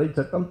மதமாற்ற தடை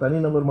சட்டம்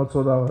தனிநபர்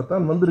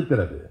மசோதாவாகத்தான்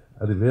வந்திருக்கிறது.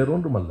 அது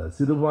வேறொன்றுமல்ல,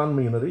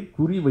 சிறுபான்மையினரை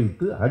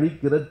குறிவைத்து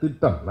அழிக்கிற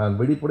திட்டம். நான்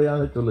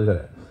வெளிப்படையாக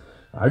சொல்லுகிறேன்.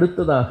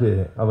 அடுத்ததாக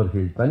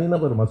அவர்கள்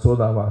தனிநபர்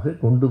மசோதாவாக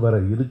கொண்டு வர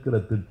இருக்கிற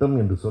திட்டம்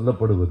என்று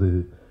சொல்லப்படுவது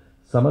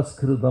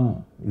சமஸ்கிருதம்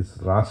இஸ்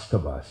ராஷ்டிர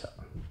பாஷா.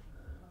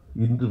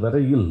 இன்று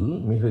வரையில்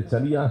மிக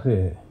சரியாக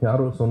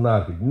யாரோ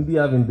சொன்னார்கள்,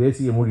 இந்தியாவின்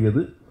தேசிய மொழி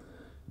எது?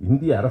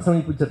 இந்திய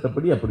அரசமைப்பு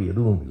சட்டப்படி அப்படி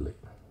எதுவும் இல்லை.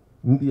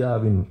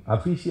 இந்தியாவின்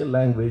அஃபிஷியல்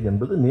லாங்குவேஜ்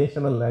என்பது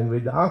நேஷனல்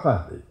லாங்குவேஜ்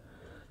ஆகாது.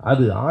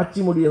 அது ஆட்சி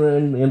முடிய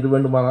என்று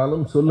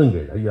வேண்டுமானாலும்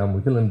சொல்லுங்கள். ஐயா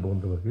முகிலன்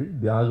போன்றவர்கள்,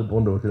 தியாகு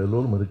போன்றவர்கள்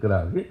எல்லோரும்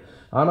இருக்கிறார்கள்.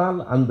 ஆனால்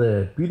அந்த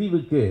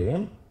பிரிவுக்கே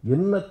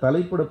என்ன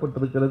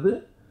தலைப்பிடப்பட்டிருக்கிறது?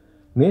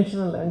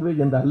 நேஷனல்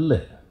லாங்குவேஜ் என்று அல்ல.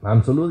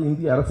 நான் சொல்வது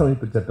இந்திய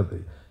அரசமைப்பு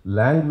சட்டத்தை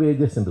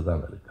லாங்குவேஜஸ் என்று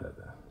தான்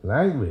இருக்கிறது.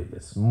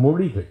 லாங்குவேஜஸ்,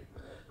 மொழிகள்.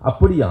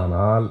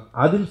 அப்படியானால்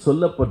அதில்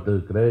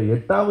சொல்லப்பட்டிருக்கிற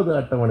 8வது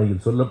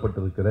அட்டவணையில்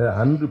சொல்லப்பட்டிருக்கிற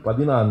அன்று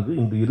 14,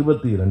 இன்று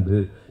 22,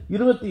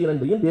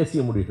 22ஐயும்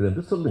தேசிய மொழிகள்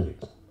என்று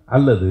சொல்லுங்கள்.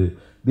 அல்லது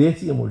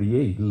தேசிய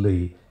மொழியே இல்லை,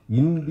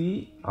 இந்தி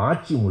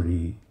ஆட்சி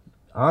மொழி,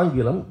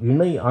 ஆங்கிலம்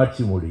இணை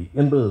ஆட்சி மொழி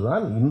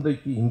என்பதுதான்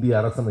இன்றைக்கு இந்திய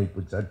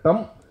அரசமைப்பு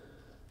சட்டம்.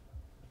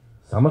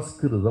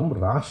 சமஸ்கிருதம்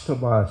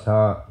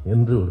ராஷ்டிரபாஷா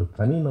என்று ஒரு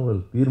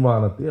தனிநபர்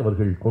தீர்மானத்தை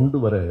அவர்கள் கொண்டு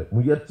வர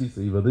முயற்சி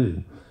செய்வது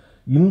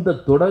இந்த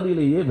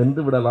தொடரிலேயே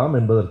வென்றுவிடலாம்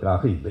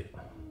என்பதற்காக இல்லை.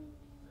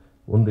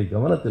 ஒன்றை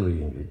கவனத்தில்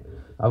வையுங்கள்.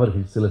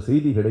 அவர்கள் சில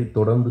செய்திகளை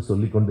தொடர்ந்து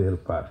சொல்லிக்கொண்டே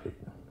இருப்பார்கள்,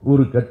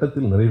 ஒரு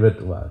கட்டத்தில்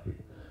நிறைவேற்றுவார்கள்.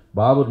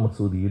 பாபர்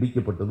மசூதி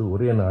இடிக்கப்பட்டது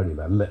ஒரே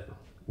நாளில் அல்ல.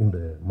 இந்த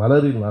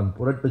மலரில் நான்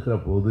புரட்டுகிற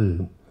போது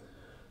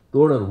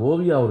தோழர்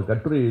ஓவியா ஒரு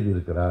கட்டுரை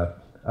எழுதியிருக்கிறார்.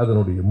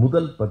 அதனுடைய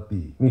முதல் பத்தி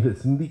மிக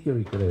சிந்திக்க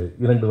வைக்கிற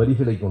 2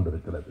 வரிகளை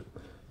கொண்டிருக்கிறது.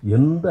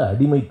 எந்த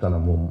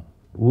அடிமைத்தனமும்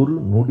ஒரு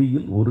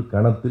நொடியில் ஒரு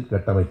கணத்தில்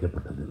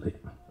கட்டமைக்கப்பட்டதில்லை.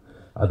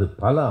 அது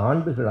பல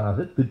ஆண்டுகளாக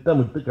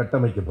திட்டமிட்டு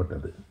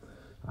கட்டமைக்கப்பட்டது.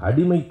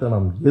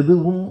 அடிமைத்தனம்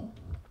எதுவும்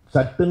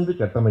சட்டென்று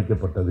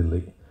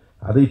கட்டமைக்கப்பட்டதில்லை.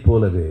 அதை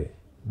போலவே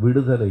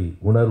விடுதலை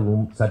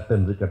உணர்வும்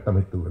சட்டென்று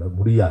கட்டமைத்து விட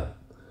முடியாது.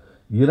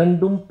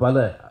 இரண்டும் பல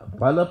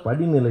பல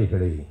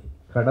படிநிலைகளை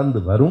கடந்து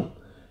வரும்.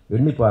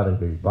 எண்ணி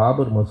பாருங்கள்,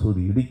 பாபர்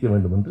மசூதி இடிக்க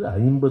வேண்டும் என்று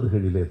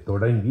 50களிலே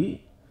தொடங்கி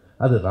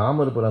அது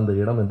ராமர் பிறந்த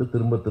இடம் என்று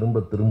திரும்ப திரும்ப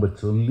திரும்ப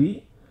சொல்லி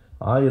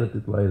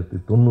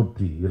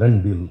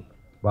 1992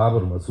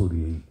 பாபர்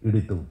மசூதியை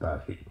இடித்து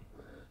விட்டார்கள்.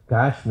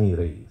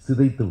 காஷ்மீரை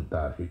சிதைத்து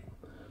விட்டார்கள்.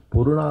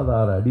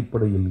 பொருளாதார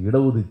அடிப்படையில்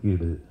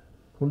இடஒதுக்கீடு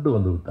கொண்டு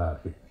வந்து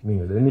விட்டார்கள்.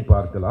 நீங்கள் எண்ணி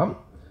பார்க்கலாம்,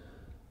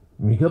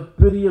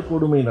 மிகப்பெரிய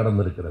கொடுமை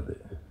நடந்திருக்கிறது.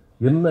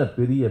 என்ன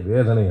பெரிய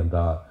வேதனை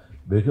என்றால்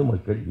வெகு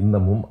மக்கள்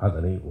இன்னமும்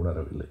அதனை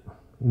உணரவில்லை.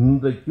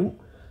 இன்றைக்கும்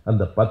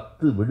அந்த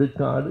 10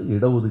 விழுக்காடு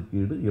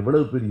இடஒதுக்கீடு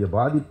எவ்வளவு பெரிய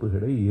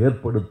பாதிப்புகளை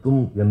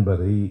ஏற்படுத்தும்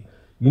என்பதை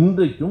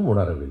இன்றைக்கும்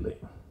உணரவில்லை.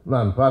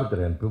 நான்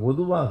பார்க்கிறேன்.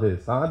 பொதுவாக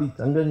சாதி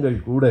சங்கங்கள்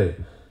கூட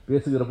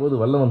பேசுகிற போது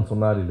வல்லவன்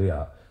சொன்னார் இல்லையா,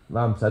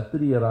 நாம்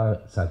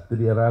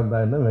சத்திரியராக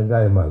இருந்தால் என்ன,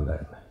 வெங்காயமாக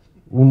இருந்தால் என்ன,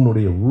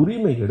 உன்னுடைய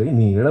உரிமைகளை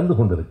நீ இழந்து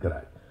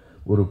கொண்டிருக்கிறாய்.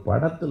 ஒரு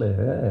படத்தில்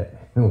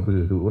ஒரு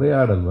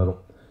உரையாடல்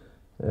வரும்,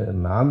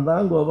 நான்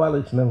தான்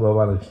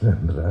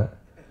கோபாலகிருஷ்ணன்றேன்,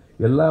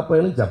 எல்லா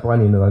பையனும்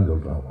ஜப்பானின்னு தான்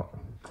சொல்கிறான்.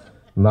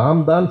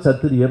 நாம் தான்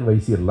சத்திரியர்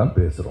வைசியர்லாம்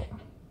பேசுகிறோம்,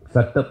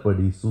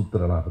 சட்டப்படி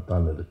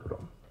சூத்திரனாகத்தான்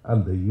இருக்கிறோம்.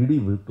 அந்த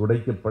இடிவு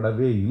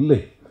துடைக்கப்படவே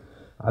இல்லை.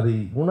 அதை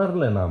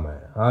உணரல நாம்.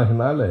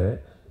 ஆகினால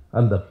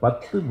அந்த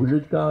 10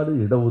 விழுக்காடு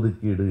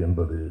இடஒதுக்கீடு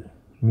என்பது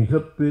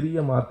மிகப்பெரிய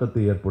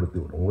மாற்றத்தை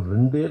ஏற்படுத்திவிடும். ஒரு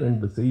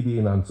 2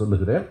 செய்தியை நான்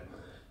சொல்லுகிறேன்.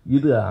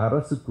 இது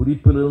அரசு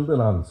குறிப்பிலிருந்து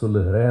நான்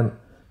சொல்லுகிறேன்.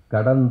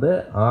 கடந்த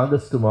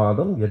ஆகஸ்ட்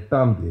மாதம்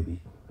 8ஆம் தேதி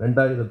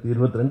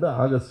 2022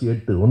 ஆகஸ்ட்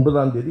 8,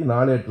 9ஆம் தேதி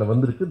நாளேட்டில்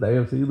வந்திருக்கு.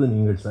 தயவுசெய்து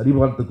நீங்கள்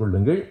சரிபார்த்து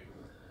கொள்ளுங்கள்.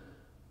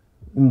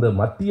 இந்த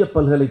மத்திய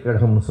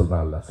பல்கலைக்கழகம்னு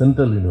சொல்கிறாங்கல்ல,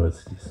 சென்ட்ரல்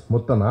யூனிவர்சிட்டிஸ்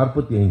மொத்தம்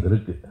 45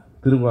 இருக்குது,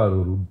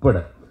 திருவாரூர் உட்பட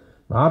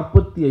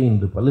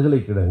 45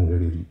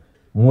 பல்கலைக்கழகங்களில்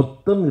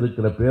மொத்தம்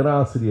இருக்கிற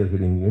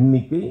பேராசிரியர்களின்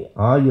எண்ணிக்கை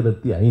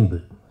 1005.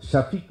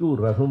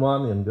 ஷஃபிகுர்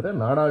ரஹ்மான் என்கிற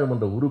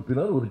நாடாளுமன்ற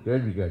உறுப்பினர் ஒரு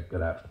கேள்வி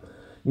கேட்கிறார்.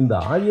 இந்த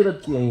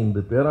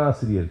 1005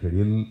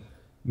 பேராசிரியர்களில்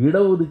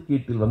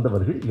இடஒதுக்கீட்டில்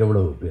வந்தவர்கள்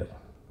எவ்வளவு பேர்,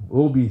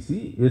 ஓபிசி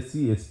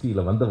எஸ்சி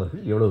எஸ்டியில்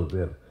வந்தவர்கள் எவ்வளவு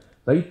பேர்,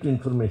 ரைட்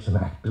இன்ஃபர்மேஷன்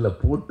ஆக்டில்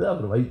போட்டு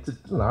அவர்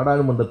வைச்சிட்டு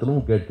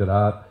நாடாளுமன்றத்திலும்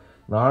கேட்கிறார்.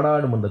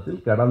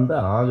 நாடாளுமன்றத்தில் கடந்த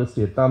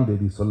ஆகஸ்ட் 8ஆம்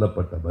தேதி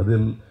சொல்லப்பட்ட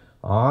பதில்,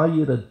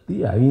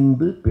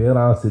 1005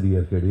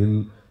 பேராசிரியர்களில்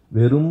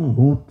வெறும்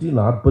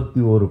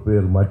 141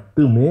 பேர்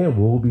மட்டுமே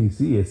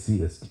ஓபிசி எஸ்சி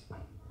எஸ்டி,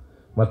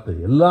 மற்ற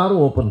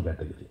எல்லாரும் ஓப்பன்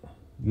கேட்டகரி.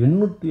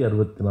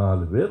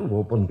 864 பேர்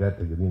ஓப்பன்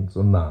கேட்டகரின்னு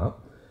சொன்னால்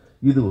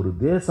இது ஒரு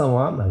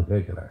தேசமாக நான்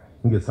கேட்குறேன்.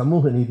 இங்கே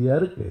சமூக நீதியாக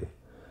இருக்குது.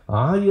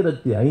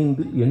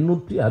 1005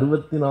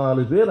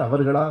 864 பேர்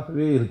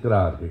அவர்களாகவே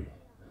இருக்கிறார்கள்.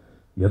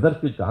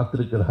 எதற்கு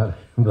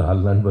காத்திருக்கிறார்கள்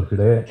என்றால்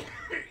நண்பர்களே,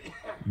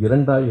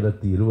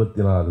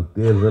 2024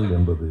 தேர்தல்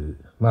என்பது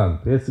நான்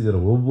பேசுகிற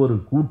ஒவ்வொரு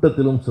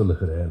கூட்டத்திலும்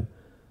சொல்லுகிறேன்,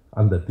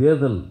 அந்த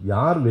தேர்தல்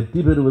யார்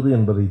வெற்றி பெறுவது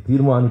என்பதை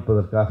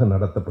தீர்மானிப்பதற்காக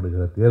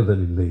நடத்தப்படுகிற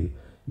தேர்தல் இல்லை.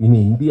 இனி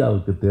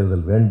இந்தியாவுக்கு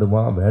தேர்தல்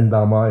வேண்டுமா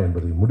வேண்டாமா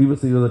என்பதை முடிவு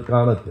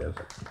செய்வதற்கான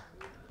தேர்தல்.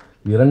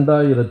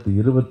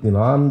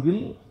 2024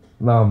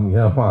 நாம்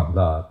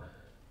ஏமாந்தால்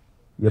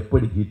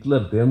எப்படி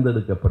ஹிட்லர்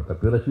தேர்ந்தெடுக்கப்பட்ட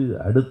பிறகு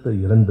அடுத்த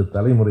 2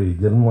 தலைமுறை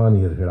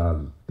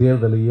ஜெர்மானியர்களால்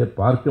தேர்தலையே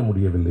பார்க்க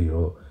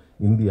முடியவில்லையோ,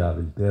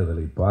 இந்தியாவில்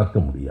தேர்தலை பார்க்க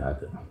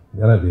முடியாது.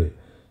 எனவே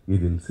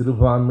இதில்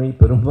சிறுபான்மை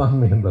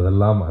பெரும்பான்மை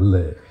என்பதெல்லாம் அல்ல,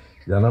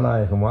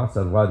 ஜனநாயகமா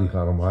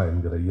சர்வாதிகாரமா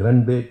என்கிற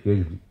 2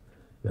 கேள்வி.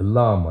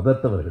 எல்லா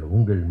மதத்தவர்கள்,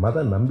 உங்கள் மத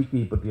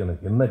நம்பிக்கையை பற்றி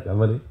எனக்கு என்ன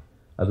கவலை,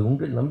 அது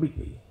உங்கள்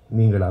நம்பிக்கை.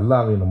 நீங்கள்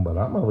அல்லாவை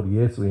நம்பலாம், அவர்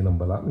இயேசுவை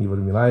நம்பலாம்,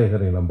 இவர்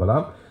விநாயகரை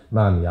நம்பலாம்,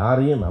 நான்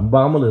யாரையும்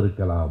நம்பாமல்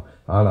இருக்கலாம்,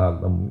 ஆனால்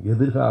நம்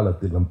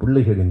எதிர்காலத்தில் நம்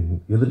பிள்ளைகளின்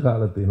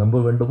எதிர்காலத்தை நம்ப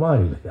வேண்டுமா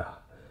இல்லையா?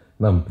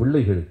 நம்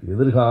பிள்ளைகளுக்கு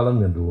எதிர்காலம்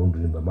என்று ஒன்று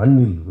இந்த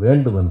மண்ணில்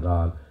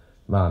வேண்டுமென்றால்,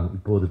 நான்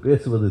இப்போது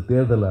பேசுவது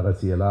தேர்தல்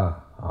அரசியலா?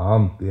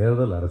 ஆம்,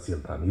 தேர்தல்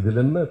அரசியல் தான்.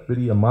 இதில் என்ன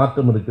பெரிய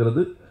மாற்றம்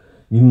இருக்கிறது?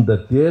 இந்த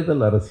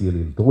தேர்தல்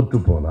அரசியலில் தோற்று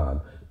போனால்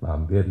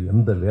நாம் வேறு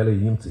எந்த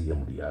வேலையும் செய்ய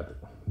முடியாது.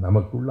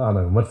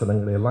 நமக்குள்ளான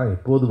விமர்சனங்களை எல்லாம்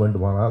எப்போது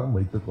வேண்டுமானாலும்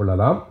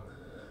வைத்துக்கொள்ளலாம்.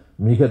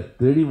 மிக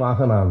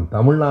தெளிவாக நான்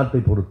தமிழ்நாட்டை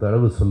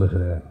பொறுத்தளவு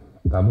சொல்லுகிறேன்,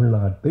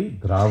 தமிழ்நாட்டை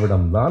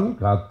திராவிடம்தான்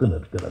காத்து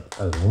நிற்கிறது.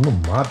 அது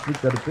ஒன்றும் மாற்று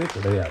கருத்தே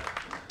கிடையாது.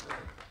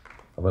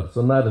 அவர்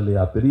சொன்னார்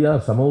இல்லையா,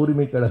 பெரியார் சம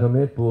உரிமை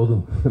கழகமே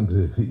போதும்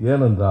என்று.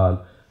 ஏனென்றால்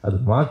அது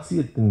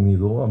மார்க்சியத்தின்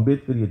மீதோ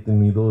அம்பேத்கரியத்தின்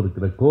மீதோ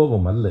இருக்கிற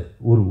கோபம் அல்ல,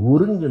 ஒரு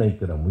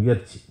ஒருங்கிணைக்கிற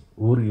முயற்சி.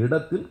 ஒரு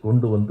இடத்தில்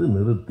கொண்டு வந்து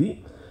நிறுத்தி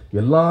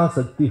எல்லா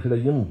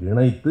சக்திகளையும்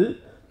இணைத்து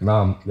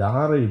நாம்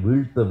யாரை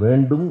வீழ்த்த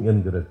வேண்டும்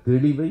என்கிற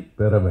தெளிவை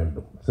பெற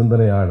வேண்டும்.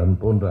 சிந்தனையாளன்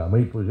போன்ற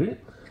அமைப்புகள்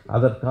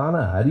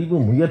அதற்கான அறிவு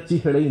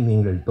முயற்சிகளை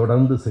நீங்கள்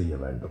தொடர்ந்து செய்ய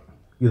வேண்டும்.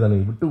 இதனை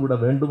விட்டுவிட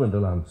வேண்டும் என்று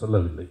நான்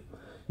சொல்லவில்லை,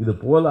 இது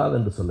போதாது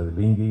என்று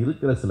சொல்லவில்லை. இங்கே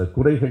இருக்கிற சில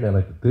குறைகள்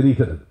எனக்கு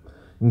தெரிகிறது.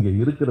 இங்கே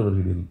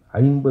இருக்கிறவர்களில்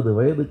 50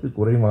 வயதுக்கு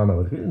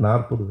குறைவானவர்கள்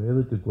 40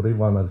 வயதுக்கு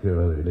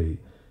குறைவானவர்களை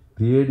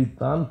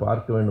தேடித்தான்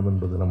பார்க்க வேண்டும்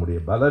என்பது நம்முடைய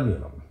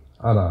பலவீனம்.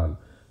 ஆனால்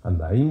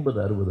அந்த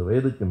 50-60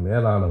 வயதுக்கு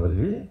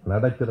மேலானவர்கள்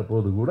நடக்கிற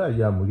போது கூட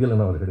ஐயா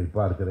முகிலன் அவர்களை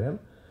பார்க்கிறேன்.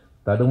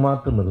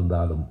 தடுமாற்றம்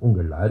இருந்தாலும்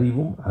உங்கள்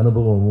அறிவும்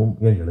அனுபவமும்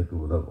எங்களுக்கு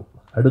உதவும்,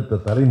 அடுத்த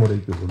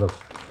தலைமுறைக்கு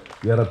உதவும்.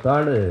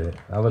 ஏறத்தாழ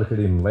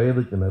அவர்களின்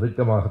வயதுக்கு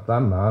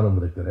நெருக்கமாகத்தான் நானும்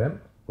இருக்கிறேன்.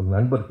 ஒரு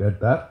நண்பர்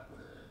கேட்டார்,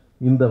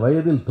 இந்த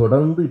வயதில்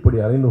தொடர்ந்து இப்படி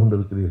அலைந்து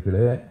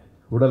கொண்டிருக்கிறீர்களே,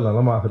 உடல்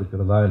நலமாக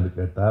இருக்கிறதா என்று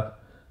கேட்டார்.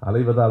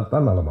 அலைவதால்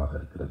தான் நலமாக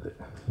இருக்கிறது,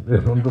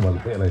 வேறொன்றும்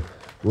அல்ல.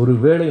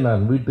 ஒருவேளை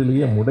நான்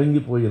வீட்டிலேயே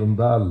முடங்கி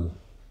போயிருந்தால்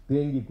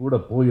தேங்கி கூட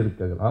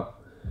போயிருக்கலாம்.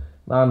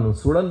 நான்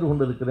சுழன்று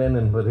கொண்டிருக்கிறேன்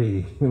என்பதை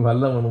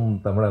வல்லவனும்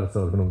தமிழரசு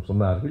அவர்களும்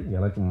சொன்னார்கள்.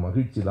 எனக்கு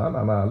மகிழ்ச்சி தான்,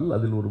 ஆனால்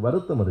அதில் ஒரு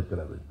வருத்தம்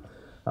இருக்கிறது.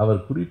 அவர்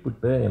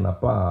குறிப்பிட்ட என்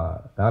அப்பா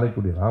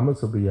காரைக்குடி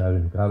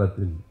ராமசுப்பையாவின்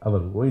காலத்தில்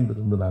அவர்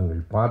ஓய்ந்திருந்து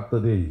நாங்கள்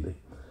பார்த்ததே இல்லை.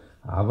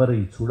 அவரை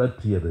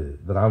சுழற்றியது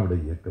திராவிட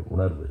இயக்க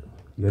உணர்வு,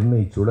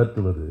 என்னை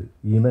சுழற்றுவது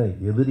இன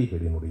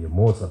எதிரிகளினுடைய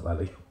மோச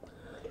வலை.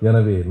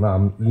 எனவே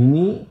நாம்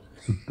இனி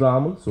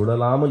சுற்றாமல்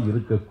சுழலாமல்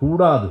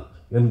இருக்கக்கூடாது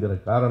என்கிற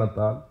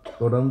காரணத்தால்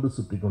தொடர்ந்து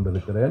சுற்றி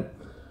கொண்டிருக்கிறேன்.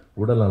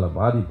 உடல்நல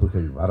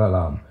பாதிப்புகள்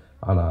வரலாம்,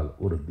 ஆனால்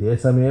ஒரு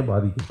தேசமே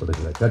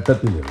பாதிக்கப்படுகிற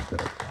கட்டத்தில்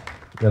இருக்கிறது.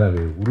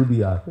 எனவே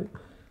உறுதியாக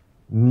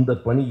இந்த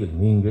பணியில்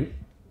நீங்கள்,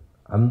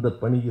 அந்த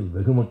பணியில்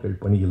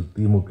வெகுமக்கள் பணியில்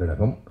திமுக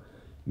கழகம்,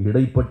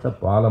 இடைப்பட்ட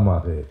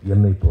பாலமாக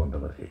என்னை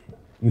போன்றவர்கள்,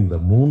 இந்த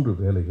 3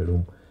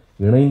 வேலைகளும்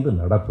இணைந்து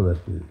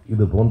நடப்பதற்கு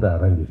இது போன்ற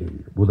அரங்குகள்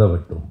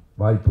உதவட்டும்.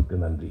 வாய்ப்புக்கு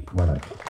நன்றி, வணக்கம்.